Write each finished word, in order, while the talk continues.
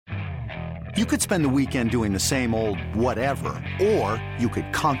You could spend the weekend doing the same old whatever, or you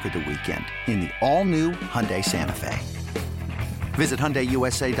could conquer the weekend in the all-new Hyundai Santa Fe. Visit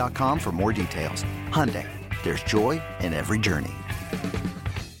HyundaiUSA.com for more details. Hyundai, there's joy in every journey.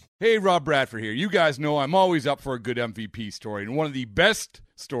 Hey, Rob Bradford here. You guys know I'm always up for a good MVP story, and one of the best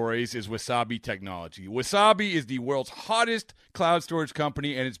stories is Wasabi Technology. Wasabi is the world's hottest cloud storage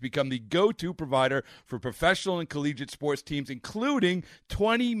company, and it's become the go-to provider for professional and collegiate sports teams, including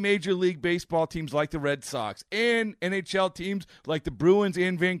 20 Major League Baseball teams like the Red Sox and NHL teams like the Bruins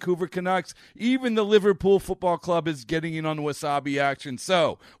and Vancouver Canucks. Even the Liverpool Football Club is getting in on the Wasabi action.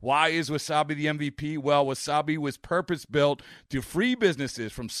 So, why is Wasabi the MVP? Well, Wasabi was purpose-built to free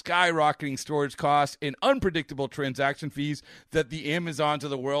businesses from skyrocketing storage costs and unpredictable transaction fees that the Amazons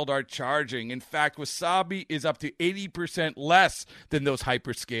of the world are charging. In fact, Wasabi is up to 80% less than those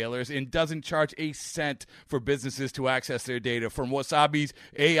hyperscalers and doesn't charge a cent for businesses to access their data. From Wasabi's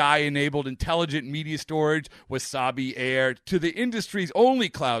AI-enabled intelligent media storage, Wasabi Air, to the industry's only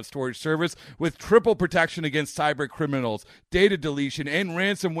cloud storage service with triple protection against cyber criminals, data deletion, and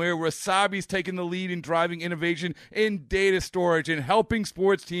ransomware, Wasabi's taken the lead in driving innovation in data storage and helping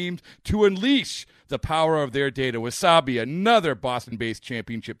sports teams to unleash the power of their data. Wasabi, another Boston-based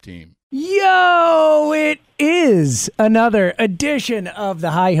championship team. Yo, it is another edition of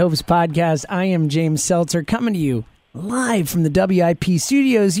the High Hopes Podcast. I am James Seltzer coming to you live from the WIP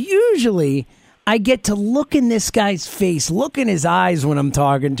studios. Usually, I get to look in this guy's face, look in his eyes when I'm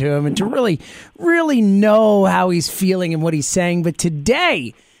talking to him, and to really know how he's feeling and what he's saying. But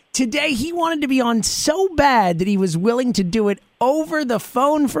today, he wanted to be on so bad that he was willing to do it over the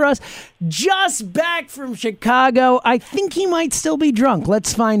phone for us. Just back from Chicago. I think he might still be drunk.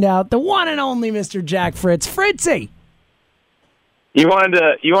 Let's find out. The one and only Mr. Jack Fritz. Fritzy. You wanted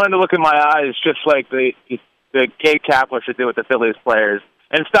to look in my eyes just like the Gabe Kapler should do with the Phillies players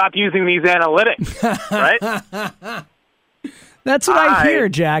and stop using these analytics, right? That's what I hear,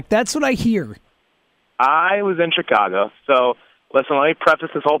 Jack. That's what I hear. I was in Chicago, so listen, let me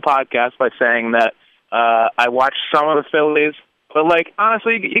preface this whole podcast by saying that I watched some of the Phillies, but,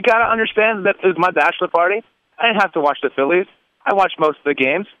 honestly, you got to understand that it was my bachelor party. I didn't have to watch the Phillies. I watched most of the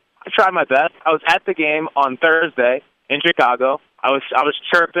games. I tried my best. I was at the game on Thursday in Chicago. I was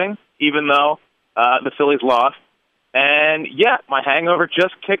chirping, even though the Phillies lost. And, yeah, my hangover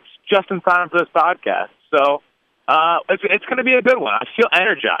just kicked just in time for this podcast. So it's going to be a good one. I feel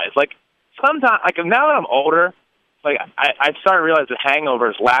energized. Sometimes, now that I'm older, I started to realize that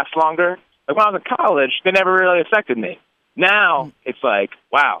hangovers last longer. When I was in college, they never really affected me. Now, it's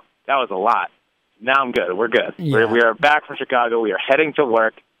wow, that was a lot. Now I'm good. We're good. Yeah. We are back from Chicago. We are heading to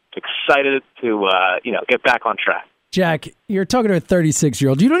work. Excited to, get back on track. Jack, you're talking to a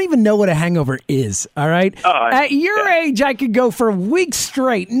 36-year-old. You don't even know what a hangover is, all right? At your age, I could go for weeks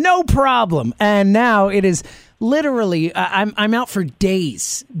straight, no problem. And now it is literally, I'm out for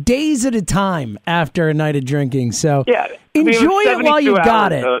days at a time after a night of drinking. So enjoy it while you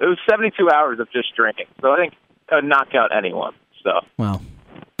got it. It was 72 hours of just drinking. So I think that would knock out anyone. So. Well,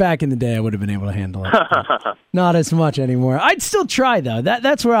 back in the day, I would have been able to handle it. Not as much anymore. I'd still try, though.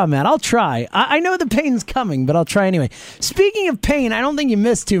 That's where I'm at. I'll try. I know the pain's coming, but I'll try anyway. Speaking of pain, I don't think you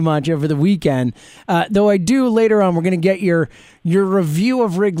missed too much over the weekend, though I do later on. We're going to get your review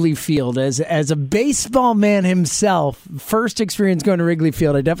of Wrigley Field as a baseball man himself. First experience going to Wrigley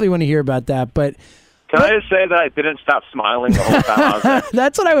Field. I definitely want to hear about that. But Can I just say that I didn't stop smiling the whole time I was there?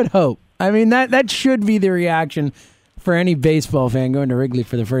 That's what I would hope. I mean, that should be the reaction for any baseball fan going to Wrigley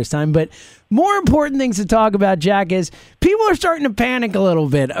for the first time. But more important things to talk about, Jack, is people are starting to panic a little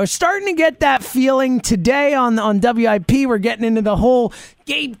bit. Are starting to get that feeling today on WIP. We're getting into the whole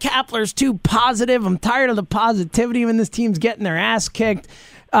Gabe Kapler's too positive. I'm tired of the positivity when this team's getting their ass kicked.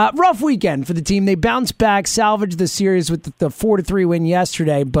 Rough weekend for the team. They bounced back, salvaged the series with the 4-3 win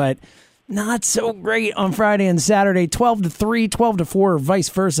yesterday, but not so great on Friday and Saturday. 12-3, 12-4, or vice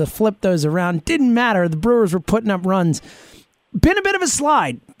versa. Flipped those around. Didn't matter. The Brewers were putting up runs. Been a bit of a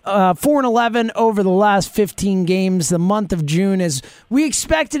slide. 4-11 over the last 15 games. The month of June, as we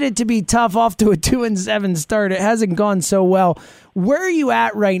expected it to be tough, off to a 2-7 start. It hasn't gone so well. Where are you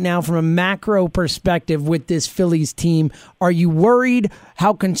at right now from a macro perspective with this Phillies team? Are you worried?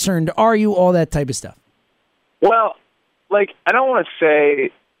 How concerned are you? All that type of stuff. Well, I don't want to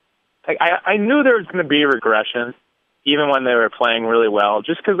say... I knew there was going to be regression, even when they were playing really well,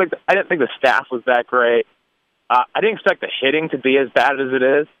 just because I didn't think the staff was that great. I didn't expect the hitting to be as bad as it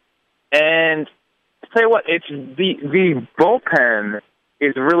is. And to tell you what, it's the bullpen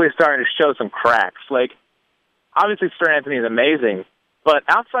is really starting to show some cracks. Obviously, Sir Anthony is amazing, but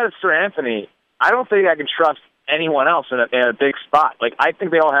outside of Sir Anthony, I don't think I can trust anyone else in a big spot. I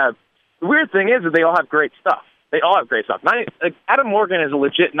think they all have the weird thing is that they all have great stuff. They all have great stuff. Adam Morgan is a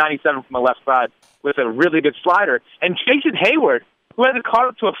legit 97 from the left side with a really good slider. And Jason Hayward, who hasn't caught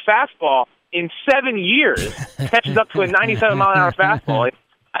up to a fastball in 7 years, catches up to a 97-mile-an-hour fastball.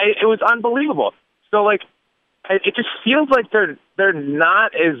 It was unbelievable. So, like, it just feels like they're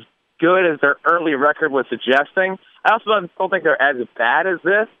not as good as their early record was suggesting. I also don't think they're as bad as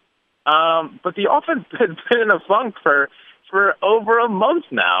this. But the offense has been in a funk for over a month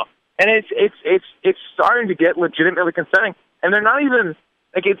now, and it's starting to get legitimately concerning. And they're not even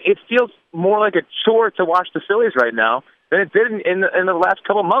like it feels more like a chore to watch the Phillies right now than it did in the last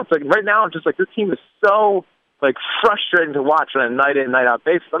couple of months. Like right now, I'm just like, this team is so like frustrating to watch on a night in, night out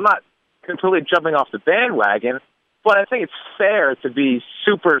basis. I'm not completely jumping off the bandwagon, but I think it's fair to be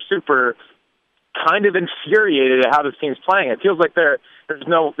super, super kind of infuriated at how this team's playing. It feels like there's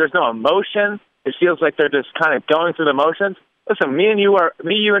no emotion. It feels like they're just kind of going through the motions. Listen, me,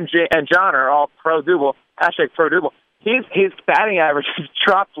 you, and John are all pro Double. #pro Double. His batting average has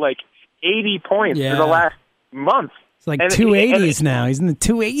dropped like 80 points in the last month. It's like 280s now. He's in the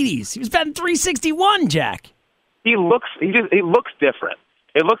 280s. He was batting 361, Jack. He looks different.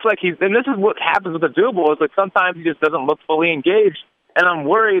 It looks like and this is what happens with the Double, is like sometimes he just doesn't look fully engaged. And I'm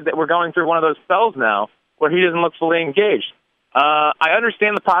worried that we're going through one of those spells now where he doesn't look fully engaged. I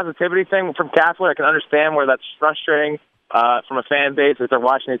understand the positivity thing from Kessler. I can understand where that's frustrating from a fan base as they're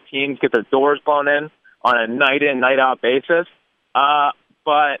watching his teams get their doors blown in on a night-in, night-out basis.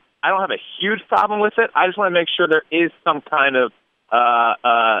 But I don't have a huge problem with it. I just want to make sure there is some kind of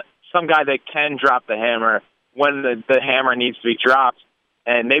some guy that can drop the hammer when the hammer needs to be dropped.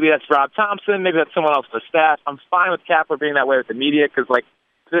 And maybe that's Rob Thompson. Maybe that's someone else on the staff. I'm fine with Kessler being that way with the media because, like,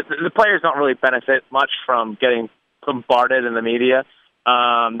 the players don't really benefit much from getting bombarded in the media.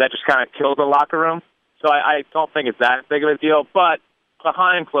 That just kind of kills the locker room. So I don't think it's that big of a deal. But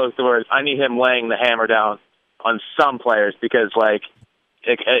behind closed doors, I need him laying the hammer down on some players because, like,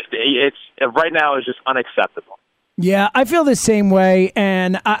 it's right now is just unacceptable. Yeah, I feel the same way,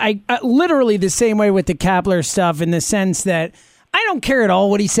 and I literally the same way with the Kepler stuff in the sense that I don't care at all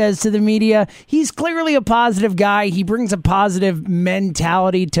what he says to the media. He's clearly a positive guy. He brings a positive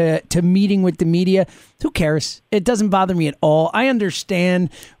mentality to meeting with the media. Who cares? It doesn't bother me at all. I understand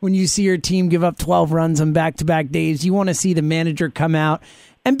when you see your team give up 12 runs on back-to-back days, you want to see the manager come out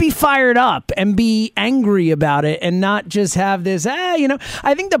and be fired up and be angry about it and not just have this,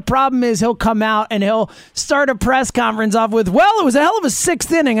 I think the problem is he'll come out and he'll start a press conference off with, well, it was a hell of a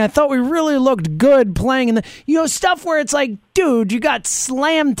sixth inning. I thought we really looked good playing in the, stuff where it's like, dude, you got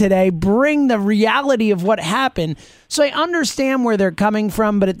slammed today. Bring the reality of what happened. So I understand where they're coming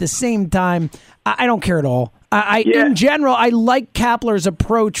from, but at the same time, I don't care at all. In general, I like Kepler's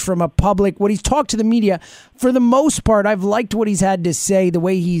approach from a public, what he's talked to the media. For the most part, I've liked what he's had to say, the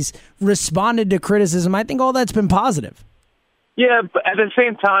way he's responded to criticism. I think all that's been positive. Yeah, but at the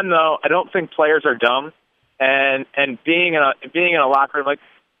same time, though, I don't think players are dumb. And being in a locker room, like,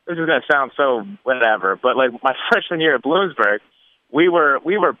 this is going to sound so whatever, but like my freshman year at Bloomsburg, we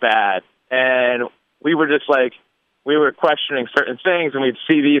were bad, and we were just like, we were questioning certain things, and we'd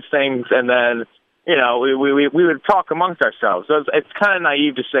see these things, and then, we would talk amongst ourselves. So it's kind of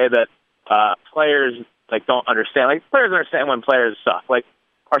naive to say that players like don't understand. Like, players understand when players suck. Like,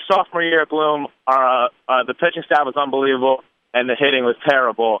 our sophomore year at Bloom, the pitching staff was unbelievable, and the hitting was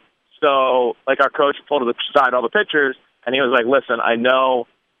terrible. So, like, our coach pulled aside all the pitchers, and he was like, "Listen, I know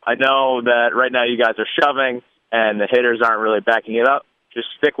that right now you guys are shoving, and the hitters aren't really backing it up. Just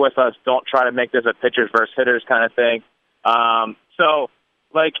stick with us. Don't try to make this a pitchers versus hitters kind of thing." So,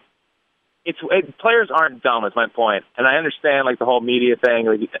 like, players aren't dumb is my point, and I understand like the whole media thing.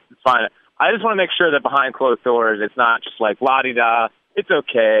 Like, it's fine. I just want to make sure that behind closed doors, it's not just like la-di-da. It's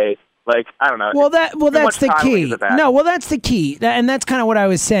okay. Like, I don't know. That's the key. That's the key, and that's kind of what I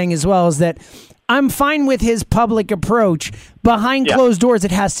was saying as well. Is that I'm fine with his public approach. Behind closed doors,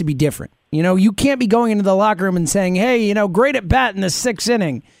 it has to be different. You can't be going into the locker room and saying, "Hey, great at bat in the sixth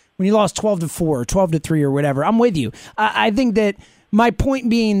inning when you lost 12-4 or 12-3 or whatever." I'm with you. I think that. My point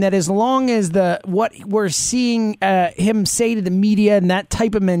being that as long as what we're seeing him say to the media and that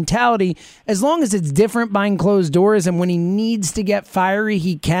type of mentality, as long as it's different behind closed doors and when he needs to get fiery,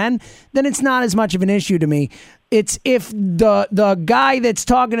 he can, then it's not as much of an issue to me. It's if the guy that's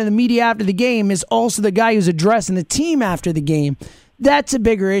talking to the media after the game is also the guy who's addressing the team after the game. That's a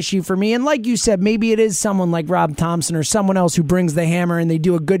bigger issue for me. And like you said, maybe it is someone like Rob Thompson or someone else who brings the hammer and they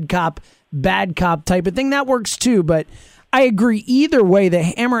do a good cop, bad cop type of thing. That works too, but I agree. Either way, the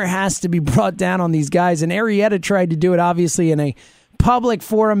hammer has to be brought down on these guys, and Arrieta tried to do it, obviously, in a public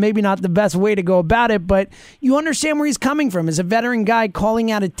for him. Maybe not the best way to go about it, but you understand where he's coming from. As a veteran guy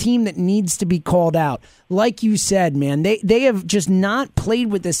calling out a team that needs to be called out. Like you said, man, they have just not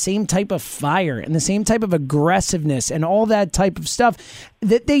played with the same type of fire and the same type of aggressiveness and all that type of stuff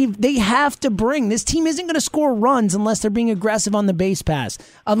that they have to bring. This team isn't going to score runs unless they're being aggressive on the base pass,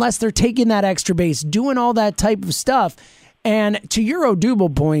 unless they're taking that extra base, doing all that type of stuff. And to your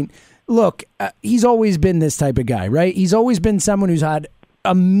Odubel point, look, he's always been this type of guy, right? He's always been someone who's had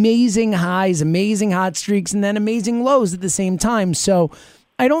amazing highs, amazing hot streaks, and then amazing lows at the same time. So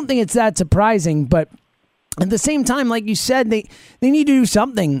I don't think it's that surprising, but at the same time, like you said, they need to do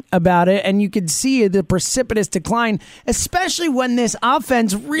something about it, and you could see the precipitous decline, especially when this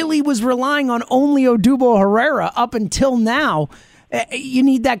offense really was relying on only Odubel Herrera up until now. You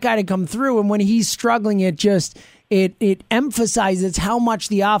need that guy to come through, and when he's struggling, it emphasizes how much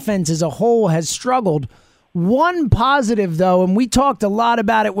the offense as a whole has struggled. One positive, though, and we talked a lot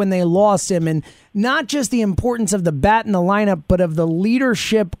about it when they lost him, and not just the importance of the bat in the lineup, but of the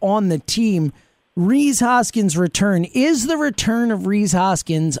leadership on the team. Rhys Hoskins' return. Is the return of Rhys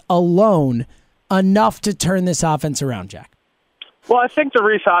Hoskins alone enough to turn this offense around, Jack? Well, I think the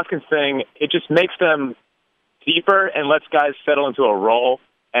Rhys Hoskins thing, it just makes them deeper and lets guys settle into a role.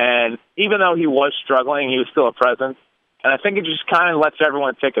 And even though he was struggling, he was still a presence. And I think it just kind of lets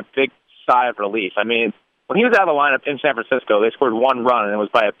everyone take a big sigh of relief. I mean, when he was out of the lineup in San Francisco, they scored one run, and it was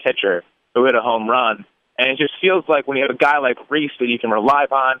by a pitcher who hit a home run. And it just feels like when you have a guy like Rhys that you can rely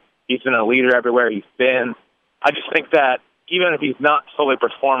on, he's been a leader everywhere he's been. I just think that even if he's not fully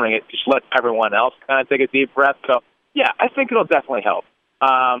performing, it just lets everyone else kind of take a deep breath. So, yeah, I think it'll definitely help.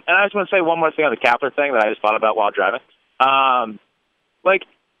 And I just want to say one more thing on the Kapler thing that I just thought about while driving.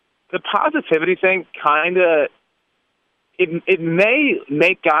 The positivity thing kind of, it may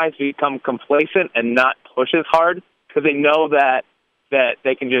make guys become complacent and not push as hard because they know that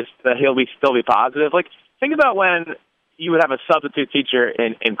they can just, that he'll still be positive. Like, think about when you would have a substitute teacher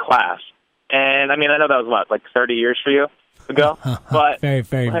in class. And, I mean, I know that was, 30 years for you ago? But very,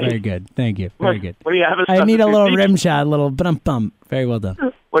 very, very good. Thank you. Very good. When you have a I need a little teacher, rim shot, a little bump. Very well done.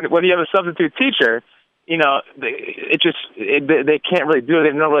 When you have a substitute teacher, you know, they can't really do it. They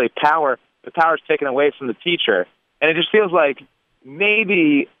have no really power. The power's taken away from the teacher. And it just feels like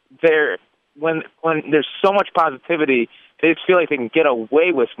maybe when there's so much positivity, they just feel like they can get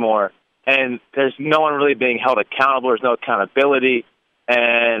away with more. And there's no one really being held accountable. There's no accountability.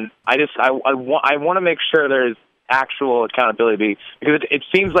 And I want to make sure there's actual accountability because it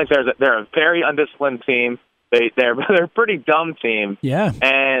seems like they're a very undisciplined team. They're a pretty dumb team. Yeah.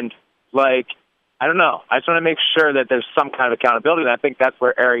 And, I don't know. I just want to make sure that there's some kind of accountability, and I think that's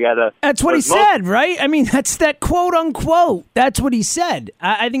where Arrieta... That's what he said, right? I mean, that's that quote-unquote. That's what he said.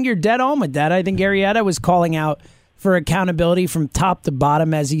 I think you're dead on with that. I think Arrieta was calling out for accountability from top to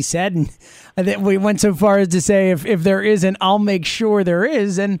bottom, as he said. And I think we went so far as to say, if there isn't, I'll make sure there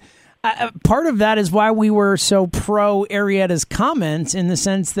is. And part of that is why we were so pro Arrieta's comments in the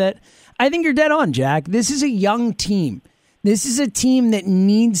sense that I think you're dead on, Jack. This is a young team. This is a team that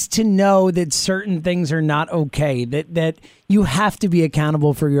needs to know that certain things are not okay, that you have to be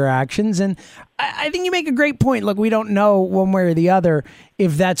accountable for your actions. And I think you make a great point. Look, we don't know one way or the other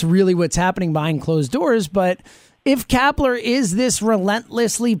if that's really what's happening behind closed doors, but if Kapler is this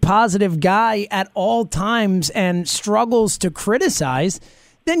relentlessly positive guy at all times and struggles to criticize,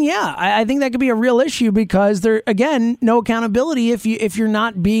 then yeah, I think that could be a real issue because there, again, no accountability if you're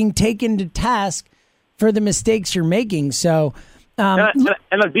not being taken to task for the mistakes you're making. So, and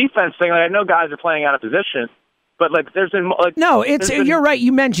the defense thing, I know guys are playing out of position, but there's been you're right.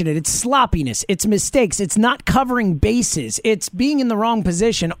 You mentioned it. It's sloppiness. It's mistakes. It's not covering bases. It's being in the wrong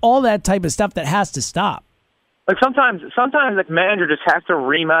position. All that type of stuff that has to stop. Sometimes the manager just has to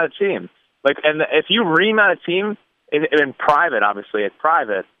ream out a team. And if you ream out a team in private, obviously it's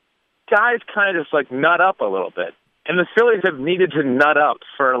private, guys kind of just nut up a little bit. And the Phillies have needed to nut up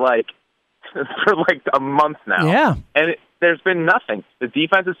for a month now. Yeah. And there's been nothing. The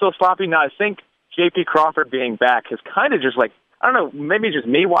defense is still sloppy. Now, I think J.P. Crawford being back has kind of just I don't know, maybe just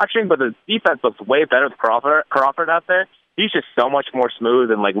me watching, but the defense looks way better with Crawford out there. He's just so much more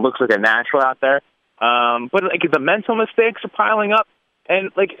smooth and looks like a natural out there. But the mental mistakes are piling up.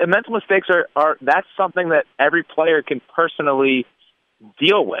 And mental mistakes are that's something that every player can personally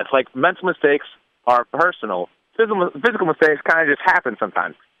deal with. Mental mistakes are personal. Physical mistakes kind of just happen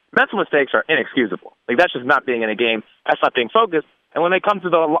sometimes. Mental mistakes are inexcusable. That's just not being in a game. That's not being focused. And when they come to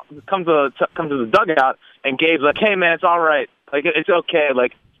the dugout and Gabe's "Hey man, it's all right. It's okay.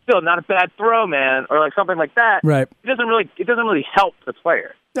 Still not a bad throw, man," or something like that. Right. It doesn't really help the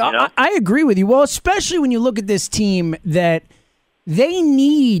player. You know? I agree with you. Well, especially when you look at this team that they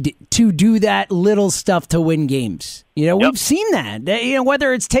need to do that little stuff to win games. We've seen that.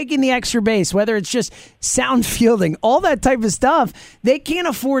 Whether it's taking the extra base, whether it's just sound fielding, all that type of stuff, they can't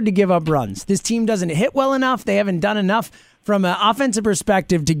afford to give up runs. This team doesn't hit well enough. They haven't done enough from an offensive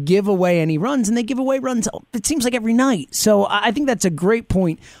perspective to give away any runs, and they give away runs, it seems like, every night. So I think that's a great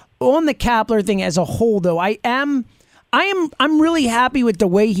point. On the Kapler thing as a whole, though, I'm really happy with the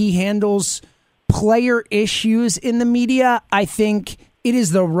way he handles player issues in the media. I think it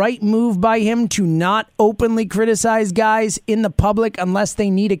is the right move by him to not openly criticize guys in the public unless they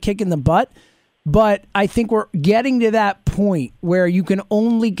need a kick in the butt. But I think we're getting to that point where you can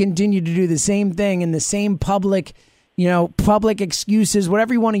only continue to do the same thing in the same public excuses,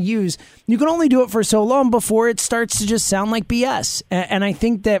 whatever you want to use. You can only do it for so long before it starts to just sound like BS. And I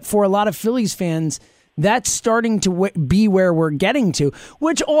think that for a lot of Phillies fans, that's starting to be where we're getting to,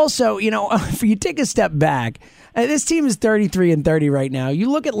 which also, if you take a step back, this team is 33-30 right now.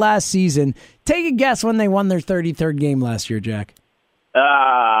 You look at last season, take a guess when they won their 33rd game last year, Jack.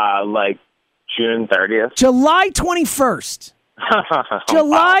 Like June 30th. July 21st.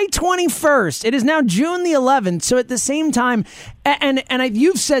 July 21st. It is now June the 11th. So at the same time, and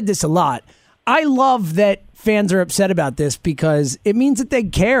you've said this a lot, I love that fans are upset about this because it means that they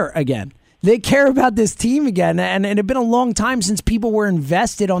care again. They care about this team again, and it had been a long time since people were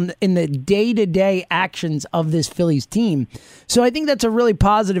invested in the day-to-day actions of this Phillies team. So I think that's a really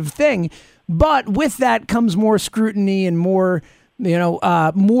positive thing. But with that comes more scrutiny and more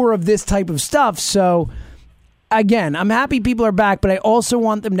of this type of stuff. So again, I'm happy people are back, but I also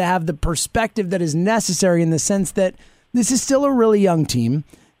want them to have the perspective that is necessary in the sense that this is still a really young team.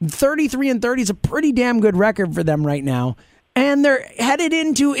 33-30 is a pretty damn good record for them right now. And they're headed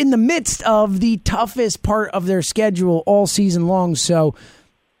in the midst of the toughest part of their schedule all season long. So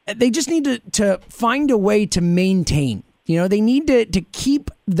they just need to find a way to maintain. They need to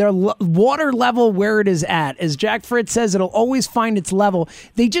keep their water level where it is at. As Jack Fritz says, it'll always find its level.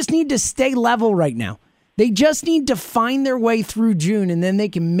 They just need to stay level right now. They just need to find their way through June, and then they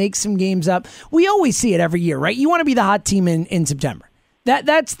can make some games up. We always see it every year, right? You want to be the hot team in September.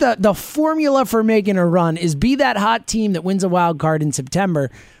 That's the formula for making a run, is be that hot team that wins a wild card in September.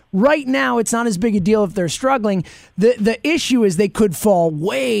 Right now, it's not as big a deal if they're struggling. The issue is they could fall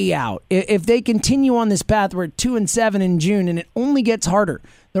way out if they continue on this path. We're at 2-7 in June, and it only gets harder.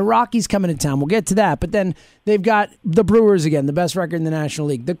 The Rockies coming to town. We'll get to that. But then they've got the Brewers again, the best record in the National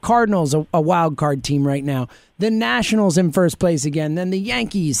League. The Cardinals, a wild card team right now. The Nationals in first place again. Then the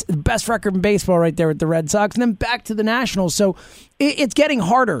Yankees, the best record in baseball right there with the Red Sox. And then back to the Nationals. So it's getting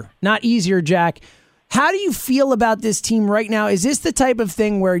harder, not easier, Jack. How do you feel about this team right now? Is this the type of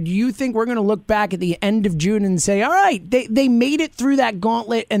thing where you think we're going to look back at the end of June and say, all right, they made it through that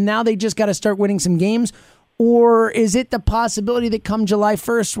gauntlet and now they just got to start winning some games? Or is it the possibility that come July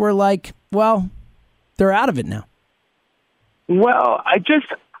 1st we're like, well, they're out of it now? Well, I just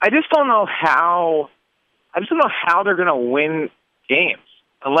don't know how they're going to win games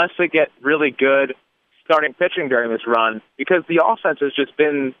unless they get really good starting pitching during this run, because the offense has just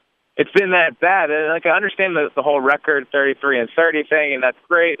been that bad. And I understand the whole record 33-30 thing, and that's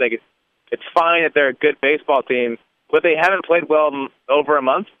great. It's fine that they're a good baseball team, but they haven't played well over a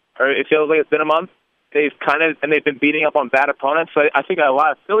month, or it feels like it's been a month. They've been beating up on bad opponents. So I think a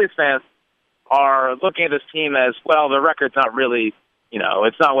lot of Phillies fans are looking at this team as, well, the record's not really,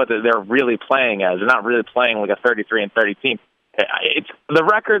 it's not what they're really playing as. They're not really playing like a 33-30 team. The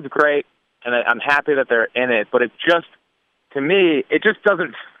record's great, and I'm happy that they're in it, but to me, it just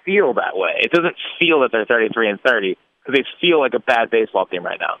doesn't feel that way. It doesn't feel that they're 33-30 because they feel like a bad baseball team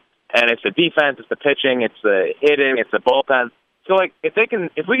right now. And it's the defense, it's the pitching, it's the hitting, it's the bullpen. So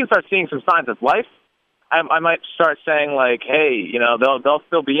if we can start seeing some signs of life, I might start saying hey, they'll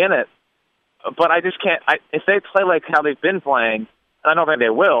still be in it. But I just can't. If they play like how they've been playing, and I don't think they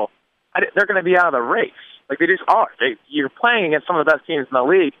will, they're going to be out of the race. They just are. You're playing against some of the best teams in the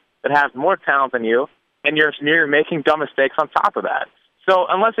league that have more talent than you, and you're making dumb mistakes on top of that. So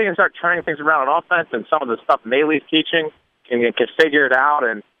unless they can start turning things around on offense and some of the stuff Maley's teaching can figure it out,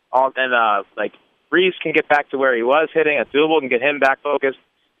 and Reese can get back to where he was hitting, and Doolittle can get him back focused.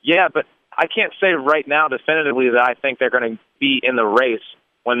 Yeah, but I can't say right now definitively that I think they're going to be in the race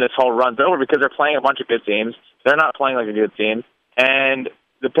when this whole run's over, because they're playing a bunch of good teams. They're not playing like a good team, and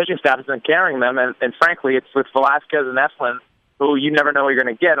the pitching staff isn't carrying them. And frankly, it's with Velasquez and Eflin, who you never know what you're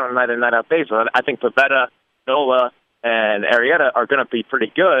going to get on a night-in-night-out basis. I think Pivetta, Nola, and Arrieta are going to be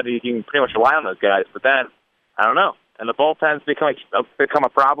pretty good. You can pretty much rely on those guys. But then, I don't know. And the bullpen's become a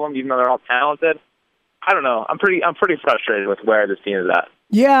problem, even though they're all talented. I don't know. I'm pretty frustrated with where this team is at.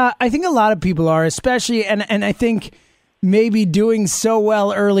 Yeah, I think a lot of people are, especially, and I think maybe doing so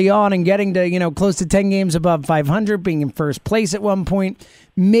well early on and getting to, close to 10 games above 500, being in first place at one point,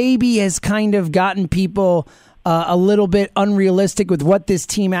 maybe has kind of gotten people a little bit unrealistic with what this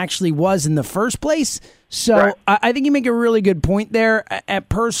team actually was in the first place. So right. I think you make a really good point there.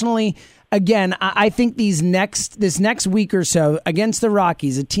 Personally, again, I think this next week or so against the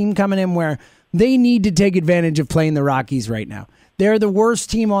Rockies, a team coming in where they need to take advantage of playing the Rockies right now. They're the worst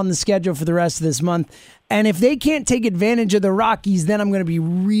team on the schedule for the rest of this month. And if they can't take advantage of the Rockies, then I'm going to be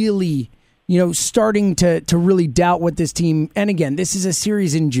really, starting to really doubt what this team. And again, this is a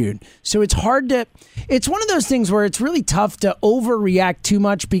series in June. So it's one of those things where it's really tough to overreact too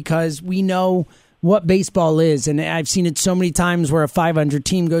much because we know what baseball is. And I've seen it so many times where a 500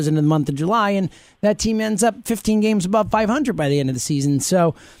 team goes into the month of July and that team ends up 15 games above 500 by the end of the season.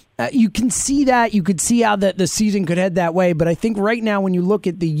 So you can see that. You could see how the season could head that way. But I think right now when you look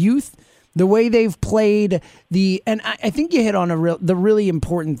at the youth, the way they've played, and I think you hit on the really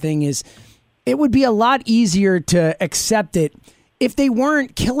important thing is it would be a lot easier to accept it if they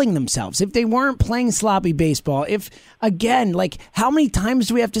weren't killing themselves, if they weren't playing sloppy baseball, if, again, how many times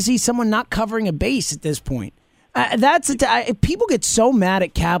do we have to see someone not covering a base at this point? People get so mad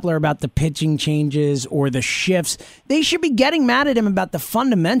at Kapler about the pitching changes or the shifts. They should be getting mad at him about the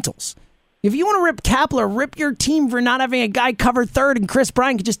fundamentals. If you want to rip Kapler, rip your team for not having a guy cover third and Chris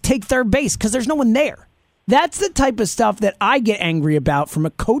Bryant could just take third base because there's no one there. That's the type of stuff that I get angry about from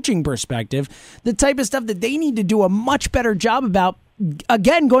a coaching perspective, the type of stuff that they need to do a much better job about.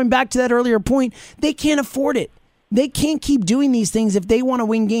 Again, going back to that earlier point, they can't afford it. They can't keep doing these things if they want to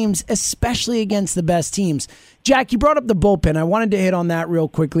win games, especially against the best teams. Jack, you brought up the bullpen. I wanted to hit on that real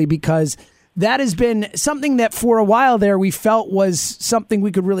quickly because that has been something that for a while there we felt was something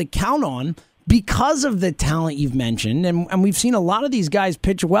we could really count on because of the talent you've mentioned. And we've seen a lot of these guys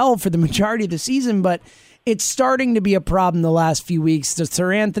pitch well for the majority of the season, but it's starting to be a problem the last few weeks. The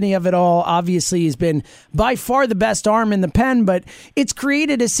Sir Anthony of it all obviously has been by far the best arm in the pen, but it's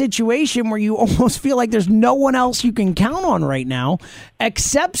created a situation where you almost feel like there's no one else you can count on right now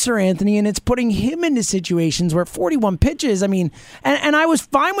except Sir Anthony, and it's putting him into situations where 41 pitches, and I was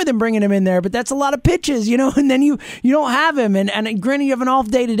fine with him bringing him in there, but that's a lot of pitches, and then you don't have him, and granted you have an off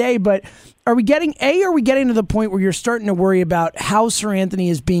day today, but are we getting to the point where you're starting to worry about how Sir Anthony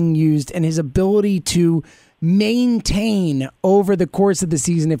is being used and his ability to maintain over the course of the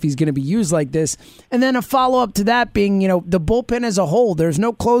season if he's going to be used like this? And then a follow-up to that being, the bullpen as a whole. There's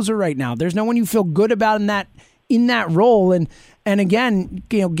no closer right now. There's no one you feel good about in that role. And again,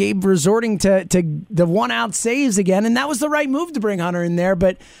 Gabe resorting to the one-out saves again, and that was the right move to bring Hunter in there.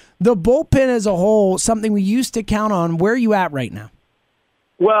 But the bullpen as a whole, something we used to count on. Where are you at right now?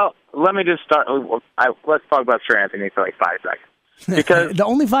 Well, let me just start. Let's talk about Sir Anthony for 5 seconds. Because the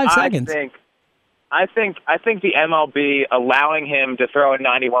only 5 seconds. I think the MLB allowing him to throw a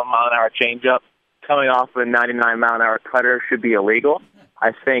 91-mile-an-hour changeup coming off of a 99-mile-an-hour cutter should be illegal.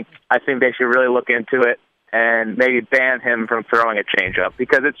 I think they should really look into it and maybe ban him from throwing a changeup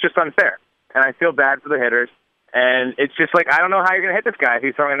because it's just unfair. And I feel bad for the hitters. And it's just I don't know how you're going to hit this guy if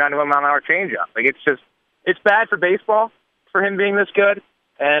he's throwing a 91-mile-an-hour changeup. It's bad for baseball for him being this good.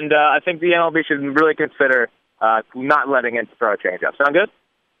 And I think the MLB should really consider not letting him throw a changeup. Sound good?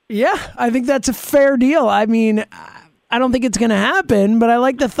 Yeah, I think that's a fair deal. I don't think it's going to happen, but I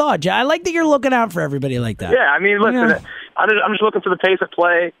like the thought. I like that you're looking out for everybody like that. Yeah, listen, I'm just looking for the pace of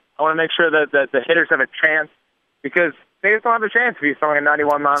play. I want to make sure that the hitters have a chance because they just don't have a chance if he's throwing a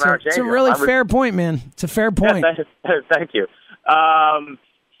 91-mile-an-hour changeup. It's a really fair point, man. It's a fair point. Yeah, thank you.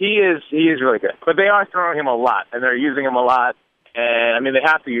 He is really good. But they are throwing him a lot, and they're using him a lot. And, they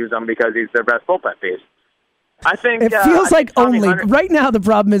have to use him because he's their best bullpen piece. I think it feels like only Hunter, right now. The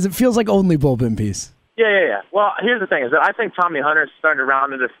problem is it feels like only bullpen piece. Yeah. Well, here's the thing: is that I think Tommy Hunter is starting to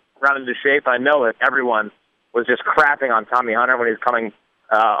round into shape. I know that everyone was just crapping on Tommy Hunter when he was coming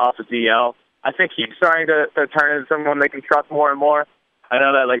off the DL. I think he's starting to turn into someone they can trust more and more. I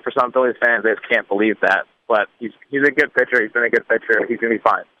know that for some Phillies fans, they just can't believe that, but he's a good pitcher. He's been a good pitcher. He's going to be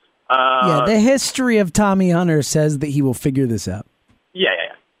fine. The history of Tommy Hunter says that he will figure this out. Yeah.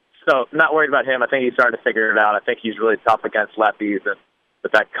 So, not worried about him. I think he's starting to figure it out. I think he's really tough against lefties and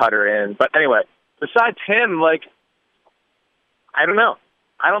with that cutter in. But anyway, besides him, I don't know.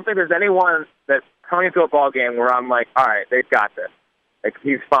 I don't think there's anyone that's coming into a ball game where I'm all right, they've got this.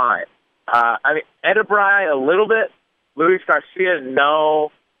 He's fine. Edebry a little bit. Luis Garcia,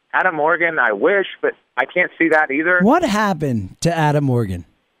 no. Adam Morgan, I wish, but I can't see that either. What happened to Adam Morgan?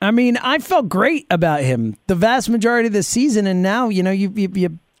 I felt great about him the vast majority of the season, and now,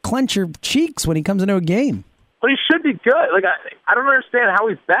 you clench your cheeks when he comes into a game. But he should be good. I don't understand how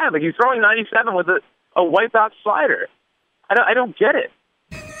he's bad. He's throwing 97 with a wipeout slider. I don't get it.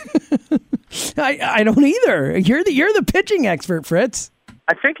 I don't either. You're the pitching expert, Fritz.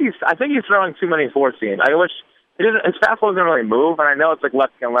 I think he's throwing too many four seams. I wish his fastball doesn't really move, and I know it's like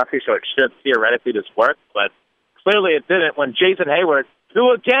lefty and lefty, so it should theoretically just work, but clearly it didn't. When Jason Hayward,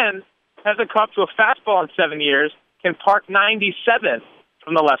 who again hasn't caught to a fastball in 7 years, can park 97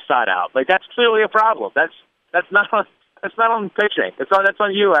 from the left side out. Like that's clearly a problem. That's not on pitching. That's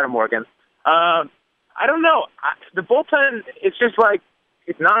on you, Adam Morgan. I don't know. The bullpen, it's just like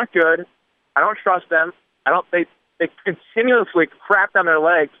it's not good. I don't trust them. They continuously crap down their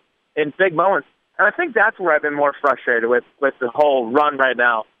legs in big moments. And I think that's where I've been more frustrated with the whole run right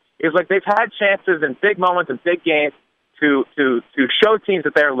now. Is like they've had chances in big moments and big games to show teams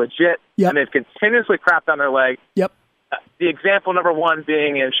that they're legit, and they've continuously crapped down their legs. Yep. The example number one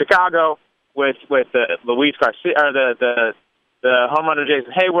being in Chicago with Luis Garcia, or the home run of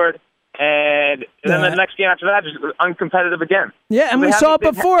Jason Hayward. And then the next game after that is uncompetitive again. Yeah, and we saw it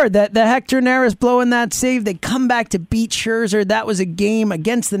before, that the Hector Neris blowing that save. They come back to beat Scherzer. That was a game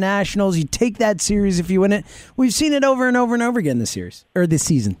against the Nationals. You take that series if you win it. We've seen it over and over and over again this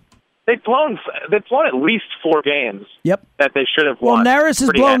season. They've blown at least 4 games. Yep. That they should have won. Well, Neris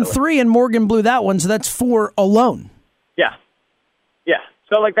has blown 3, and Morgan blew that one, so that's 4 alone. Yeah.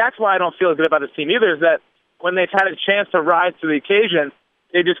 So that's why I don't feel good about this team either. Is that when they've had a chance to rise to the occasion,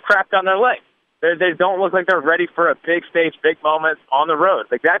 they just crap down their legs. They don't look like they're ready for a big stage, big moment on the road.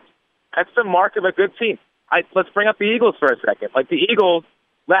 Like that's the mark of a good team. Let's bring up the Eagles for a second. Like the Eagles,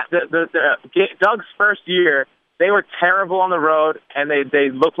 Doug's first year, they were terrible on the road, and they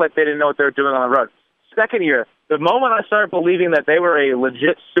looked like they didn't know what they were doing on the road. Second year, the moment I started believing that they were a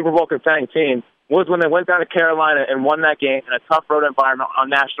legit Super Bowl contending team was when they went down to Carolina and won that game in a tough road environment on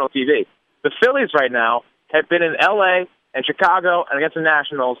national TV. The Phillies right now have been in L.A. and Chicago and against the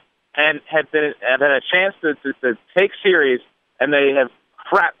Nationals, and have had a chance to take series, and they have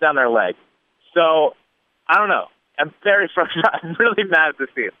crapped down their leg. So, I don't know. I'm very frustrated. I'm really mad at this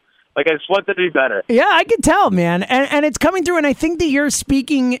team. I just want them to be better. Yeah, I can tell, man. And it's coming through, and I think that you're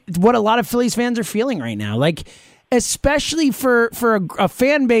speaking what a lot of Phillies fans are feeling right now. Especially for a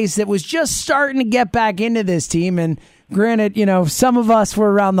fan base that was just starting to get back into this team, and granted, some of us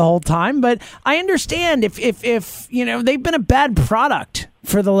were around the whole time, but I understand if they've been a bad product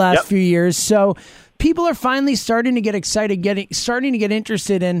for the last few years. So people are finally starting to get excited, starting to get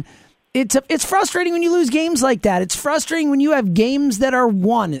interested in. It's frustrating when you lose games like that. It's frustrating when you have games that are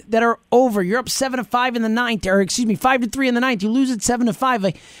won, that are over. You're up 7-5 in the ninth, 5-3 in the ninth. You lose it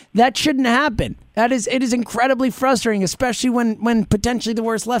 7-5. That shouldn't happen. It is incredibly frustrating, especially when potentially the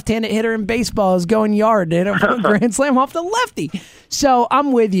worst left-handed hitter in baseball is going yard to hit a grand slam off the lefty. So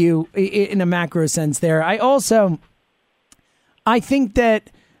I'm with you in a macro sense there. I think that,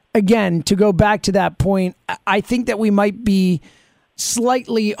 again, to go back to that point, I think that we might be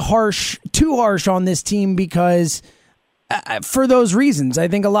slightly too harsh on this team because for those reasons. I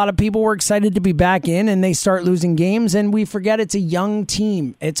think a lot of people were excited to be back in, and they start losing games, and we forget it's a young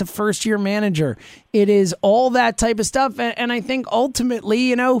team. It's a first-year manager. It is all that type of stuff, and I think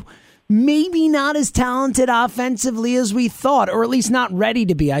ultimately, maybe not as talented offensively as we thought, or at least not ready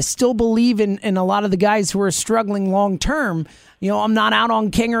to be. I still believe in a lot of the guys who are struggling long-term. I'm not out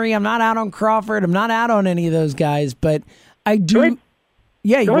on Kingery. I'm not out on Crawford. I'm not out on any of those guys, but I do...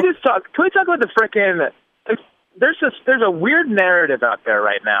 Can we talk about the frickin'? There's a weird narrative out there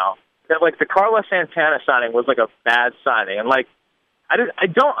right now that the Carlos Santana signing was a bad signing, and I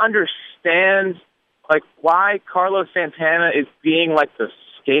don't understand why Carlos Santana is being the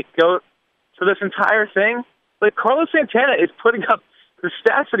scapegoat for this entire thing. Carlos Santana is putting up the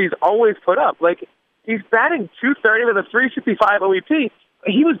stats that he's always put up. He's batting .230 with a .365 OEP.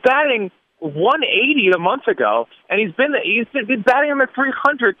 He was batting 180 a month ago, and he's been batting in the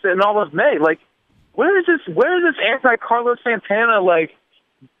 300s in all of May. Where is this anti-Carlos Santana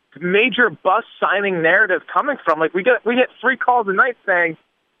major bust signing narrative coming from? We get 3 calls a night saying,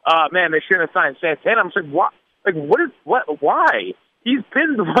 man, they shouldn't have signed Santana. I'm just why? He's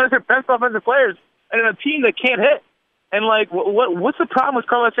been one of their best offensive players and in a team that can't hit. And what's the problem with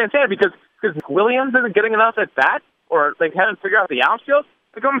Carlos Santana? Because Williams isn't getting enough at bat, or haven't figured out the outfield.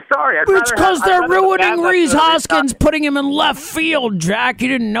 I'm sorry. It's because they're ruining Rhys Hoskins, putting him in left field, Jack. You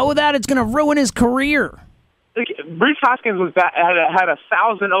didn't know that? It's going to ruin his career. Rhys Hoskins had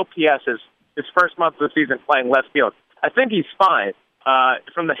 1,000 OPS his first month of the season playing left field. I think he's fine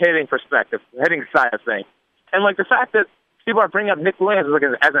from the hitting perspective, the hitting side of things. And the fact that people are bringing up Nick Williams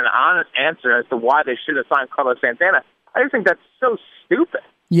as an honest answer as to why they should have signed Carlos Santana, I just think that's so stupid.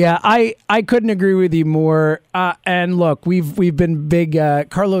 Yeah, I couldn't agree with you more. And look, we've been big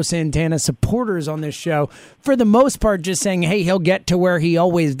Carlos Santana supporters on this show. For the most part, just saying, hey, he'll get to where he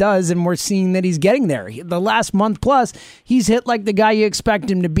always does, and we're seeing that he's getting there. The last month plus, he's hit like the guy you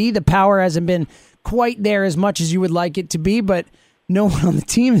expect him to be. The power hasn't been quite there as much as you would like it to be, but no one on the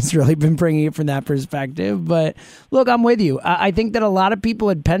team has really been bringing it from that perspective. But look, I'm with you. I think that a lot of people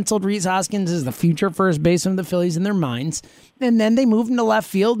had penciled Rhys Hoskins as the future first baseman of the Phillies in their minds. And then they move him to left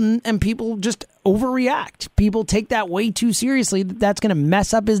field, and people just overreact. People take that way too seriously that that's going to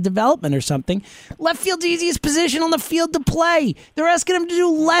mess up his development or something. Left field's the easiest position on the field to play. They're asking him to do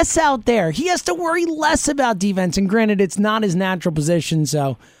less out there. He has to worry less about defense. And granted, it's not his natural position,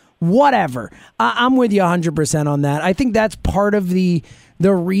 so whatever. I'm with you 100% on that. I think that's part of the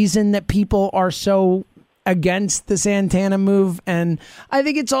reason that people are so against the Santana move, and I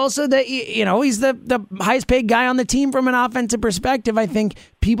think it's also that, you know, he's the highest paid guy on the team from an offensive perspective. I think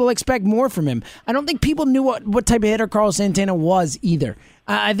people expect more from him. I don't think people knew what type of hitter Carlos Santana was either.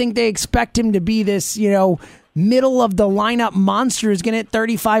 I think they expect him to be this, you know, middle of the lineup monster who's going to hit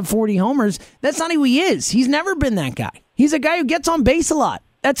 35, 40 homers. That's not who he is. He's never been that guy. He's a guy who gets on base a lot.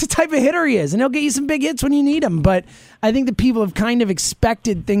 That's the type of hitter he is, and he'll get you some big hits when you need him. But I think the people have kind of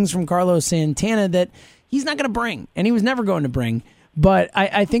expected things from Carlos Santana that he's not going to bring, and he was never going to bring. But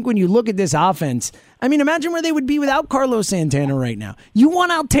I think when you look at this offense, I mean, imagine where they would be without Carlos Santana right now. You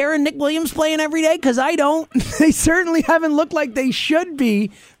want Altherr and Nick Williams playing every day? Because I don't. They certainly haven't looked like they should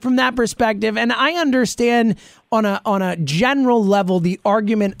be from that perspective. And I understand on a general level the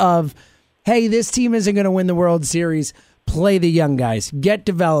argument of, hey, this team isn't going to win the World Series. Play the young guys, get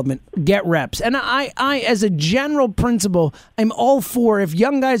development, get reps. And I, as a general principle, I'm all for, if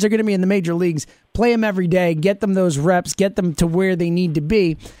young guys are going to be in the major leagues, play them every day, get them those reps, get them to where they need to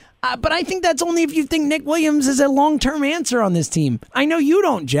be. But I think that's only if you think Nick Williams is a long-term answer on this team. I know you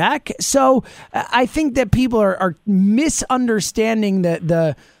don't, Jack. So I think that people are misunderstanding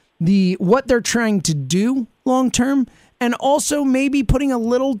the what they're trying to do long-term, and also maybe putting a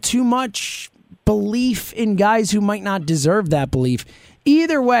little too much belief in guys who might not deserve that belief.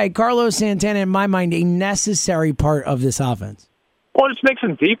 Either way, Carlos Santana, in my mind, a necessary part of this offense. Well, it just makes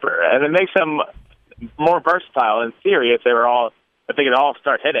him deeper, and it makes him more versatile. In theory, if they could all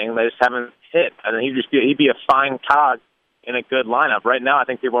start hitting, they just haven't hit, and he'd be a fine cog in a good lineup. Right now, I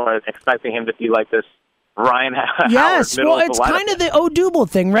think people are expecting him to be like this Ryan Howard. Yes, middle well, of it's the kind of the Odubel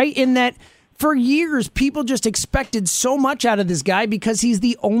thing, right? In that, for years, people just expected so much out of this guy because he's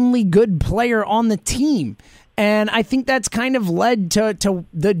the only good player on the team. And I think that's kind of led to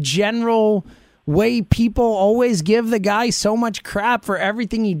the general way people always give the guy so much crap for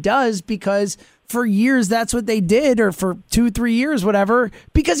everything he does, because for years that's what they did, or for 2-3 years, whatever,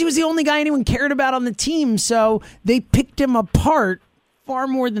 because he was the only guy anyone cared about on the team. So they picked him apart far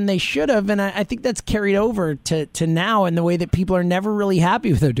more than they should have. And I think that's carried over to now in the way that people are never really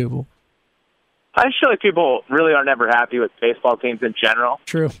happy with Odubel. I feel like people really are never happy with baseball teams in general.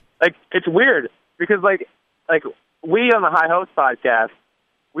 True. Like, it's weird because like we on the High Hopes podcast,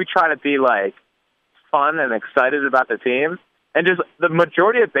 we try to be like fun and excited about the team, and just the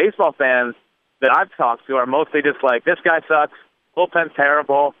majority of baseball fans that I've talked to are mostly just like, this guy sucks, bullpen's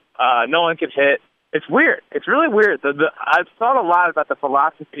terrible, no one can hit. It's weird. It's really weird. I've thought a lot about the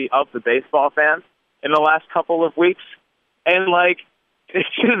philosophy of the baseball fans in the last couple of weeks, and like, it's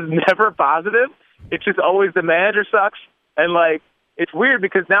just never positive. It's just always the manager sucks. And, like, it's weird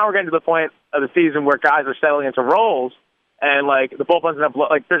because now we're getting to the point of the season where guys are settling into roles, and, like, the bullpen's going to blow.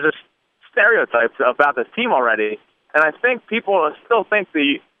 Like, there's just stereotypes about this team already. And I think people still think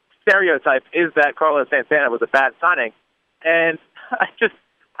the stereotype is that Carlos Santana was a bad signing. And I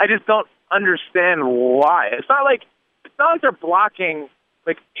just don't understand why. It's not like they're blocking,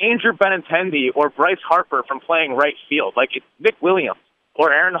 like, Andrew Benintendi or Bryce Harper from playing right field. Like, it's Nick Williams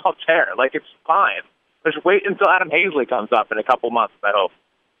or Aaron Altherr. Like, it's fine. Just wait until Adam Hazley comes up in a couple months, I hope.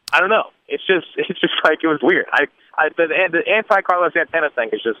 I don't know. It's just like, it was weird. The anti-Carlos Santana thing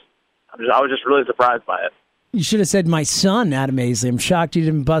is just, I was just really surprised by it. You should have said my son, Adam Hazley. I'm shocked you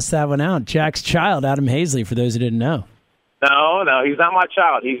didn't bust that one out. Jack's child, Adam Hazley, for those who didn't know. No, he's not my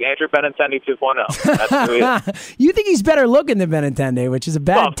child. He's Andrew Benintendi 2.0. That's who he is. You think he's better looking than Benintendi, which is a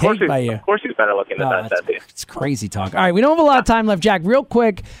bad take by you. Of course he's better looking than Benintendi. It's crazy talk. All right, we don't have a lot of time left, Jack. Real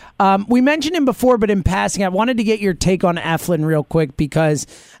quick, we mentioned him before, but in passing, I wanted to get your take on Eflin real quick because,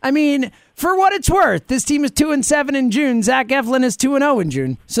 I mean, for what it's worth, this team is 2-7 in June. Zach Eflin is 2-0 in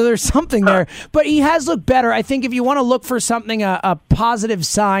June, so there's something there. But he has looked better. I think if you want to look for something, a positive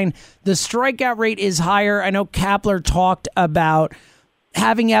sign, the strikeout rate is higher. I know Kapler talked about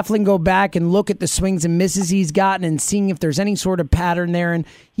having Eflin go back and look at the swings and misses he's gotten and seeing if there's any sort of pattern there. And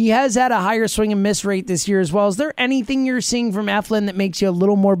he has had a higher swing and miss rate this year as well. Is there anything you're seeing from Eflin that makes you a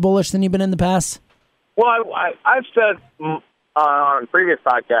little more bullish than you've been in the past? Well, I've said on previous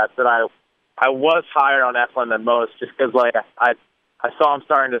podcasts that I was higher on Eflin than most, just because I saw him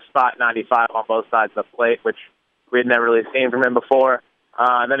starting to spot 95 on both sides of the plate, which we had never really seen from him before.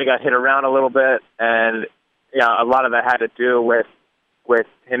 And then he got hit around a little bit, and a lot of that had to do with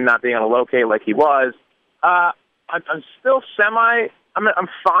him not being able to locate like he was. I'm still I'm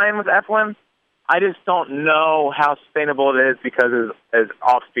fine with Eflin. I just don't know how sustainable it is because his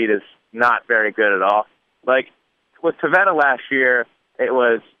off speed is not very good at all. Like with Pivetta last year, it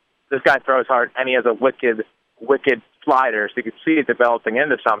was this guy throws hard and he has a wicked slider, so you could see it developing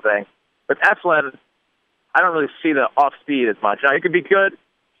into something. With Eflin, I don't really see the off speed as much. Now, he could be good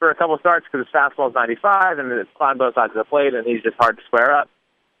for a couple of starts because his fastball is 95 and it's climbing both sides of the plate and he's just hard to square up.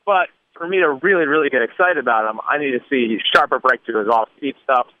 But for me to really, really get excited about him, I need to see sharper break to his off-speed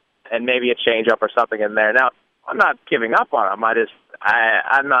stuff and maybe a changeup or something in there. Now, I'm not giving up on him.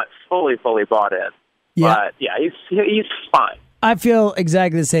 I'm not fully bought in. Yeah. But, yeah, he's fine. I feel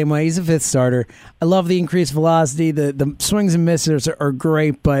exactly the same way. He's a fifth starter. I love the increased velocity. The swings and misses are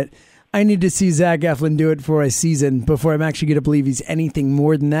great, but I need to see Zach Eflin do it for a season before I'm actually going to believe he's anything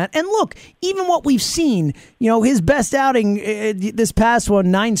more than that. And look, even what we've seen, his best outing this past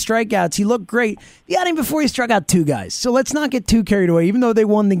one, 9 strikeouts, he looked great. The outing before he struck out 2 guys. So let's not get too carried away. Even though they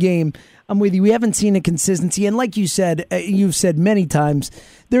won the game, I'm with you. We haven't seen a consistency. And like you said, you've said many times,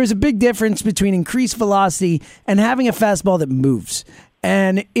 there is a big difference between increased velocity and having a fastball that moves.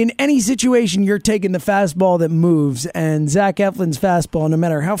 And in any situation, you're taking the fastball that moves, and Zach Eflin's fastball, no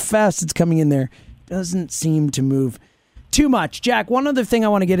matter how fast it's coming in there, doesn't seem to move too much. Jack, one other thing I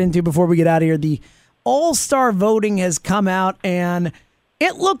want to get into before we get out of here, the All-Star voting has come out, and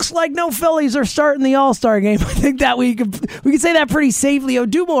it looks like no Phillies are starting the All-Star game. I think that we could say that pretty safely.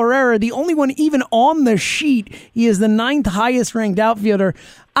 Odubel Herrera, the only one even on the sheet. He is the 9th highest ranked outfielder.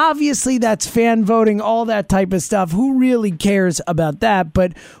 Obviously, that's fan voting, all that type of stuff. Who really cares about that?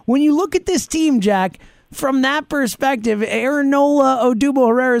 But when you look at this team, Jack, from that perspective, Aaron Nola, Odubel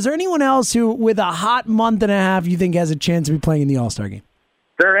Herrera, is there anyone else who, with a hot month and a half, you think has a chance to be playing in the All-Star game?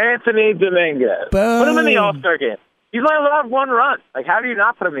 Sir Anthony Dominguez. Boom. Put him in the All-Star game. He's only allowed 1 run. Like, how do you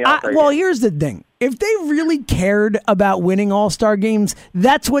not put him in the All-Star game? Well, here's the thing. If they really cared about winning All-Star games,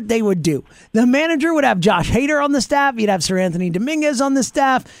 that's what they would do. The manager would have Josh Hader on the staff. You'd have Sir Anthony Dominguez on the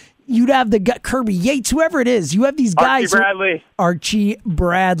staff. You'd have the Kirby Yates, whoever it is. You have these guys. Archie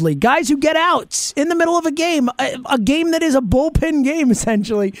Bradley. Guys who get outs in the middle of a game that is a bullpen game,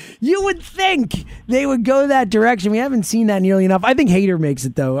 essentially. You would think they would go that direction. We haven't seen that nearly enough. I think Hader makes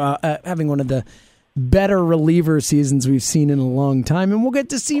it, though, having one of the better reliever seasons we've seen in a long time, and we'll get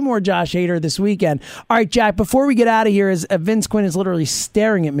to see more Josh Hader this weekend. All right, Jack, before we get out of here, as Vince Quinn is literally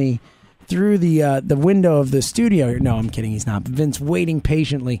staring at me through the window of the studio. No, I'm kidding, he's not. But Vince waiting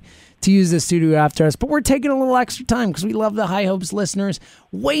patiently to use the studio after us, but we're taking a little extra time because we love the High Hopes listeners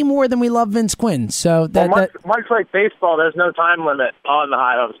way more than we love Vince Quinn. So much like baseball, there's no time limit on the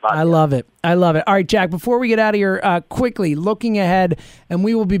High Hopes podcast. I love it. All right, Jack, before we get out of here, quickly, looking ahead, and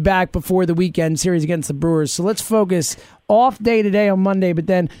we will be back before the weekend series against the Brewers. So let's focus off day today on Monday, but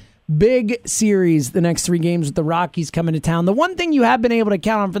then big series the next 3 games with the Rockies coming to town. The one thing you have been able to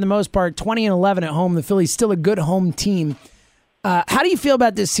count on for the most part, 20-11 at home, the Phillies still a good home team. How do you feel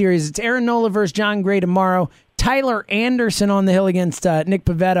about this series? It's Aaron Nola versus John Gray tomorrow. Tyler Anderson on the hill against Nick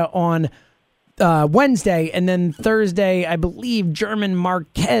Pivetta on Wednesday. And then Thursday, I believe, German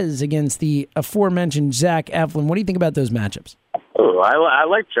Marquez against the aforementioned Zach Eflin. What do you think about those matchups? Oh, I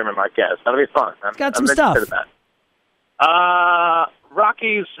like German Marquez. That'll be fun. Got some stuff.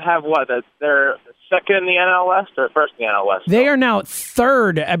 Rockies have what? They're second in the NL West or first in the NL West? They are now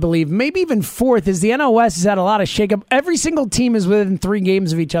third, I believe, maybe even fourth, as the NL West has had a lot of shakeup. Every single team is within 3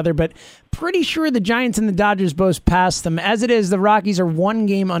 games of each other, but pretty sure the Giants and the Dodgers both passed them. As it is, the Rockies are 1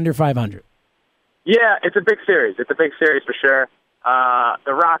 game under 500. Yeah, it's a big series. It's a big series for sure.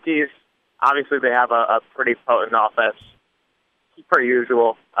 The Rockies, obviously, they have a pretty potent offense, per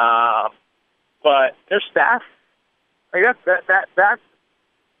usual. But their staff, like that's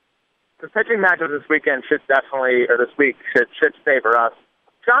the pitching matchup this weekend should definitely, or this week should favor us.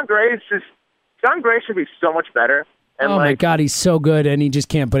 John Gray should be so much better. And my God, he's so good, and he just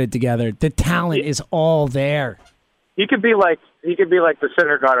can't put it together. The talent is all there. He could be like the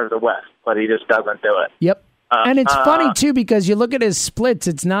Syndergaard of the West, but he just doesn't do it. Yep. And it's funny, too, because you look at his splits,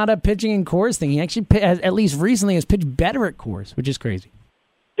 it's not a pitching and Coors thing. He actually, at least recently, has pitched better at Coors, which is crazy.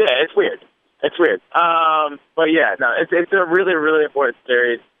 Yeah, it's weird. It's weird. But yeah, no, it's a really, really important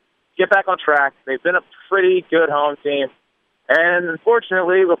series. Get back on track. They've been a pretty good home team. And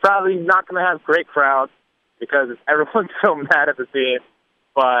unfortunately, we're probably not going to have great crowds because everyone's so mad at the team.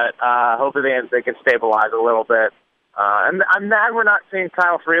 But hopefully they can stabilize a little bit. And I'm mad we're not seeing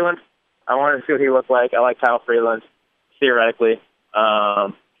Kyle Freeland. I wanted to see what he looked like. I like Kyle Freeland, theoretically.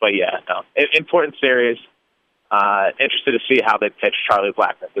 But yeah, no. Important series. Interested to see how they pitch Charlie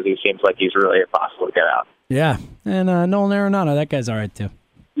Blackmon because he seems like he's really impossible to get out. Yeah, and Nolan Arenado, that guy's all right too.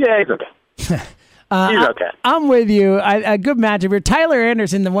 Yeah, he's okay. He's okay. I'm with you. A good matchup here. Tyler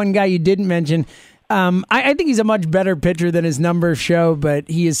Anderson, the one guy you didn't mention, I think he's a much better pitcher than his numbers show, but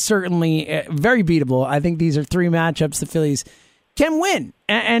he is certainly very beatable. I think these are three matchups the Phillies can win.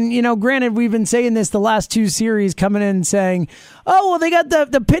 And, you know, granted, we've been saying this the last two series, coming in and saying, oh, well, they got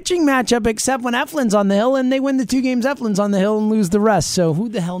the pitching matchup except when Eflin's on the hill, and they win the 2 games Eflin's on the hill and lose the rest. So who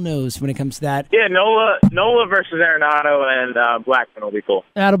the hell knows when it comes to that? Yeah, Nola versus Arenado and Blackmon will be cool.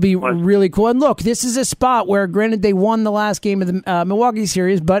 That'll be really cool. And look, this is a spot where, granted, they won the last game of the Milwaukee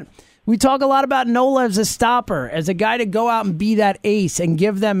series, but we talk a lot about Nola as a stopper, as a guy to go out and be that ace and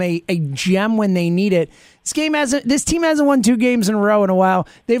give them a gem when they need it. This team hasn't won 2 games in a row in a while.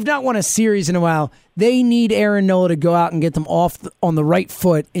 They've not won a series in a while. They need Aaron Nola to go out and get them off on the right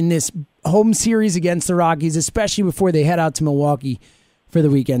foot in this home series against the Rockies, especially before they head out to Milwaukee for the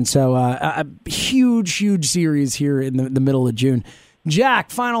weekend. So a huge, huge series here in the middle of June. Jack,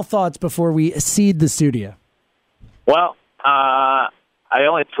 final thoughts before we cede the studio. Well, I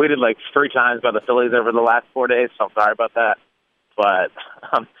only tweeted like 3 times about the Phillies over the last 4 days, so I'm sorry about that. But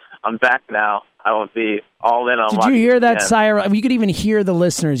I'm back now. I will be all in on. Did you hear that sigh of? You could even hear the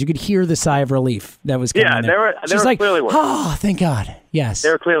listeners. You could hear the sigh of relief that was coming. Yeah, they were like, clearly worried. Oh, thank God. Yes, they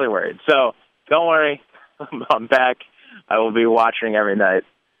were clearly worried. So don't worry, I'm back. I will be watching every night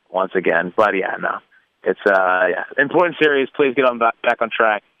once again. But yeah, no, it's important series. Please get on back on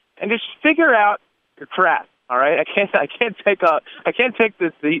track and just figure out your craft. All right, I can't take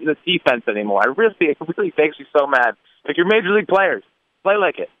the defense anymore. It really makes me so mad. Like, you're major league players, play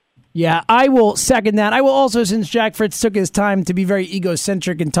like it. Yeah, I will second that. I will also, since Jack Fritz took his time to be very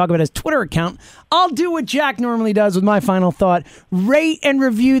egocentric and talk about his Twitter account, I'll do what Jack normally does with my final thought. Rate and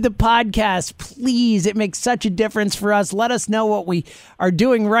review the podcast, please. It makes such a difference for us. Let us know what we are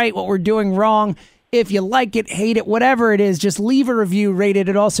doing right, what we're doing wrong. If you like it, hate it, whatever it is, just leave a review, rate it.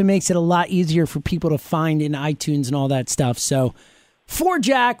 It also makes it a lot easier for people to find in iTunes and all that stuff. So for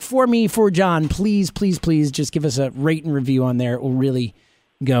Jack, for me, for John, please, please, please just give us a rate and review on there. It will really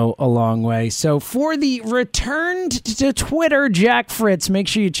go a long way. So for the return to Twitter, Jack Fritz, make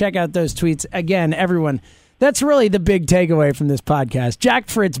sure you check out those tweets. Again, everyone, that's really the big takeaway from this podcast. Jack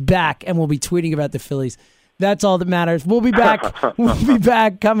Fritz back, and we'll be tweeting about the Phillies. That's all that matters. We'll be back. We'll be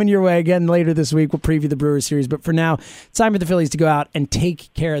back coming your way again later this week. We'll preview the Brewers series. But for now, it's time for the Phillies to go out and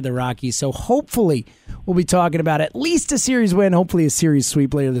take care of the Rockies. So hopefully we'll be talking about at least a series win, hopefully a series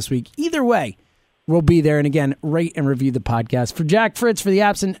sweep later this week. Either way, we'll be there. And again, rate and review the podcast. For Jack Fritz, for the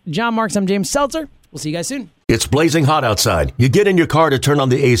absent John Marks, I'm James Seltzer. We'll see you guys soon. It's blazing hot outside. You get in your car to turn on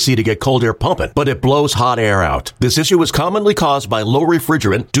the AC to get cold air pumping, but it blows hot air out. This issue is commonly caused by low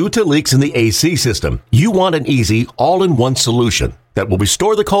refrigerant due to leaks in the AC system. You want an easy, all-in-one solution that will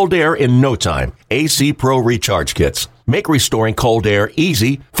restore the cold air in no time. AC Pro Recharge Kits make restoring cold air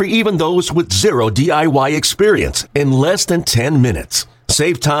easy for even those with zero DIY experience in less than 10 minutes.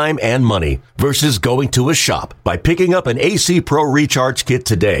 Save time and money versus going to a shop by picking up an AC Pro Recharge Kit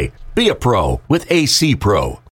today. Be a pro with AC Pro.